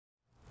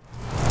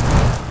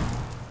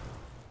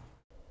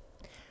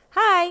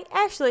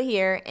Hi, Ashley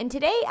here, and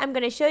today I'm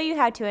going to show you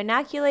how to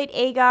inoculate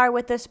agar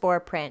with the spore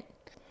print.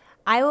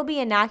 I will be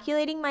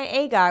inoculating my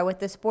agar with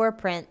the spore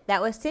print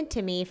that was sent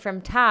to me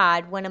from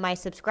Todd, one of my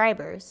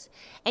subscribers,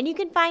 and you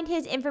can find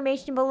his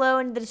information below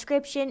in the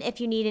description if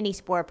you need any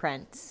spore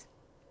prints.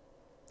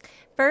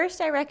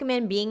 First, I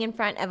recommend being in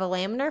front of a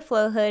laminar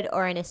flow hood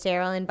or in a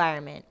sterile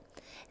environment.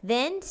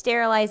 Then,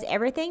 sterilize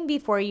everything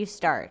before you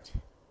start.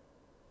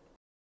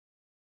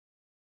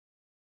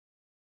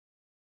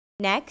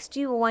 Next,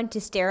 you will want to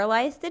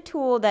sterilize the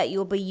tool that you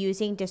will be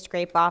using to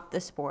scrape off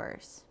the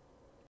spores.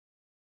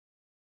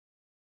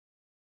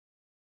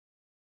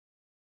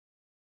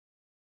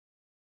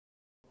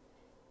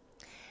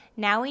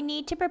 Now we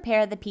need to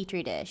prepare the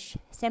petri dish.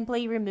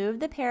 Simply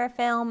remove the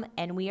parafilm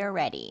and we are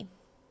ready.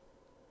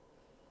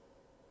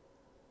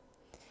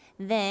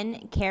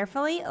 Then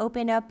carefully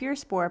open up your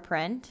spore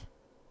print.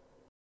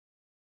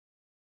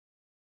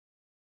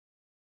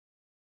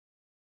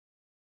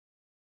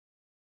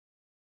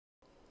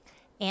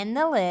 And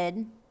the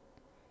lid,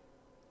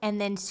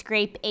 and then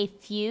scrape a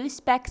few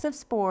specks of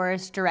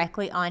spores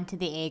directly onto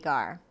the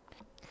agar.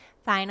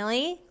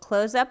 Finally,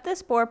 close up the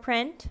spore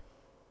print.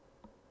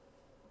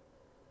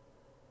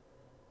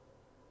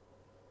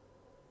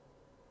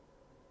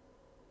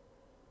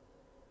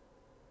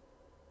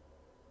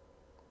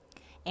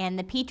 And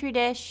the petri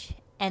dish,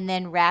 and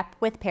then wrap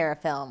with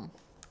parafilm.